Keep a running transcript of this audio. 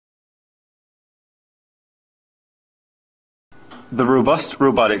The Robust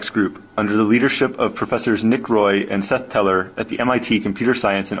Robotics Group, under the leadership of Professors Nick Roy and Seth Teller at the MIT Computer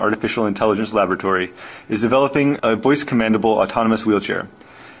Science and Artificial Intelligence Laboratory, is developing a voice-commandable autonomous wheelchair.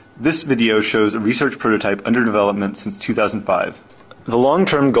 This video shows a research prototype under development since 2005. The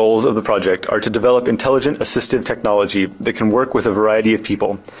long-term goals of the project are to develop intelligent assistive technology that can work with a variety of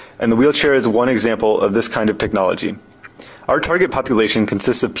people, and the wheelchair is one example of this kind of technology. Our target population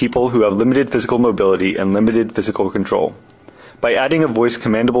consists of people who have limited physical mobility and limited physical control. By adding a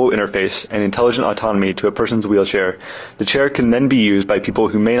voice-commandable interface and intelligent autonomy to a person's wheelchair, the chair can then be used by people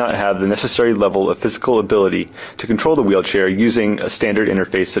who may not have the necessary level of physical ability to control the wheelchair using a standard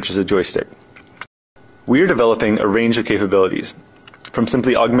interface such as a joystick. We are developing a range of capabilities, from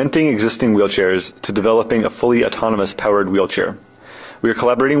simply augmenting existing wheelchairs to developing a fully autonomous powered wheelchair. We are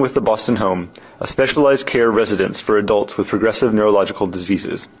collaborating with the Boston Home, a specialized care residence for adults with progressive neurological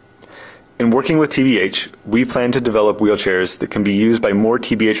diseases. In working with TBH, we plan to develop wheelchairs that can be used by more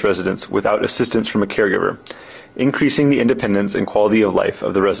TBH residents without assistance from a caregiver, increasing the independence and quality of life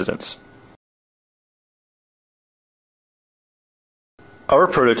of the residents. Our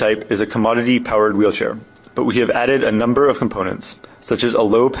prototype is a commodity-powered wheelchair, but we have added a number of components, such as a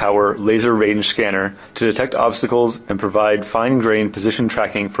low-power laser range scanner to detect obstacles and provide fine-grained position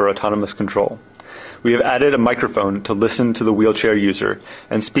tracking for autonomous control. We have added a microphone to listen to the wheelchair user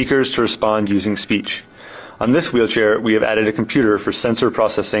and speakers to respond using speech. On this wheelchair, we have added a computer for sensor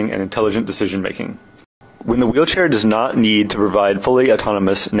processing and intelligent decision-making. When the wheelchair does not need to provide fully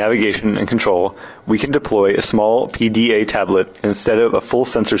autonomous navigation and control, we can deploy a small PDA tablet instead of a full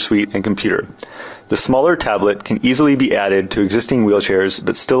sensor suite and computer. The smaller tablet can easily be added to existing wheelchairs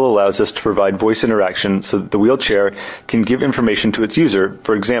but still allows us to provide voice interaction so that the wheelchair can give information to its user,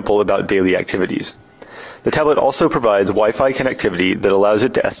 for example, about daily activities. The tablet also provides Wi-Fi connectivity that allows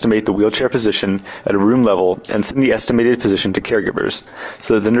it to estimate the wheelchair position at a room level and send the estimated position to caregivers,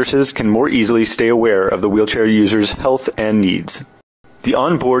 so that the nurses can more easily stay aware of the wheelchair user's health and needs. The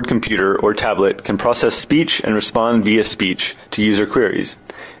onboard computer or tablet can process speech and respond via speech to user queries.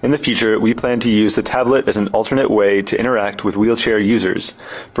 In the future, we plan to use the tablet as an alternate way to interact with wheelchair users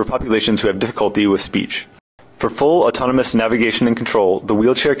for populations who have difficulty with speech. For full autonomous navigation and control, the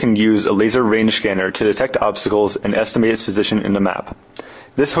wheelchair can use a laser range scanner to detect obstacles and estimate its position in the map.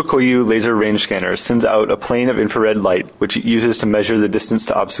 This Hokoyu laser range scanner sends out a plane of infrared light, which it uses to measure the distance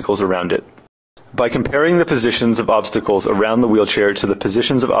to obstacles around it. By comparing the positions of obstacles around the wheelchair to the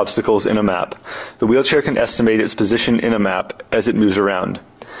positions of obstacles in a map, the wheelchair can estimate its position in a map as it moves around.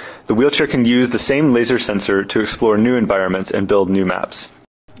 The wheelchair can use the same laser sensor to explore new environments and build new maps.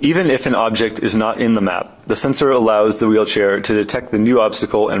 Even if an object is not in the map, the sensor allows the wheelchair to detect the new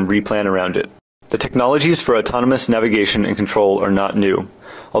obstacle and replan around it. The technologies for autonomous navigation and control are not new,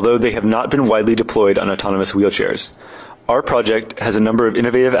 although they have not been widely deployed on autonomous wheelchairs. Our project has a number of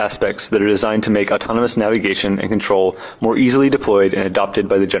innovative aspects that are designed to make autonomous navigation and control more easily deployed and adopted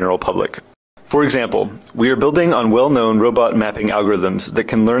by the general public. For example, we are building on well-known robot mapping algorithms that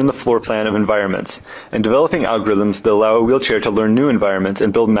can learn the floor plan of environments, and developing algorithms that allow a wheelchair to learn new environments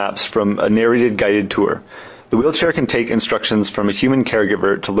and build maps from a narrated guided tour. The wheelchair can take instructions from a human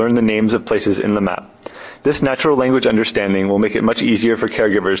caregiver to learn the names of places in the map. This natural language understanding will make it much easier for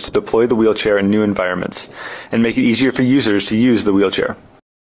caregivers to deploy the wheelchair in new environments, and make it easier for users to use the wheelchair.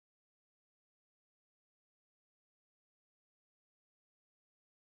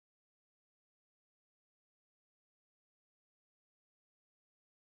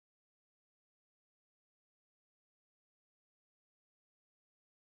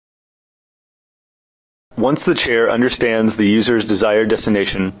 Once the chair understands the user's desired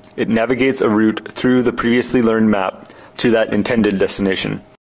destination, it navigates a route through the previously learned map to that intended destination.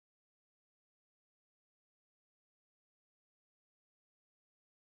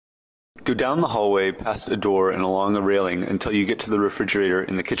 Go down the hallway past a door and along a railing until you get to the refrigerator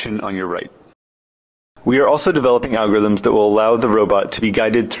in the kitchen on your right. We are also developing algorithms that will allow the robot to be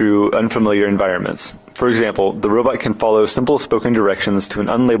guided through unfamiliar environments. For example, the robot can follow simple spoken directions to an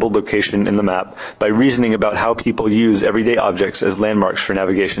unlabeled location in the map by reasoning about how people use everyday objects as landmarks for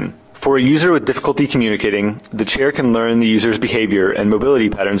navigation. For a user with difficulty communicating, the chair can learn the user's behavior and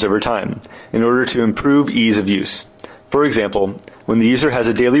mobility patterns over time in order to improve ease of use. For example, when the user has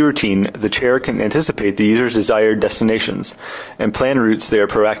a daily routine, the chair can anticipate the user's desired destinations and plan routes there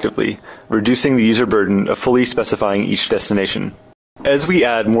proactively, reducing the user burden of fully specifying each destination. As we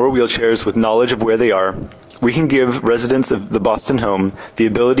add more wheelchairs with knowledge of where they are, we can give residents of the Boston Home the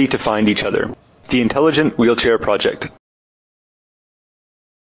ability to find each other. The Intelligent Wheelchair Project.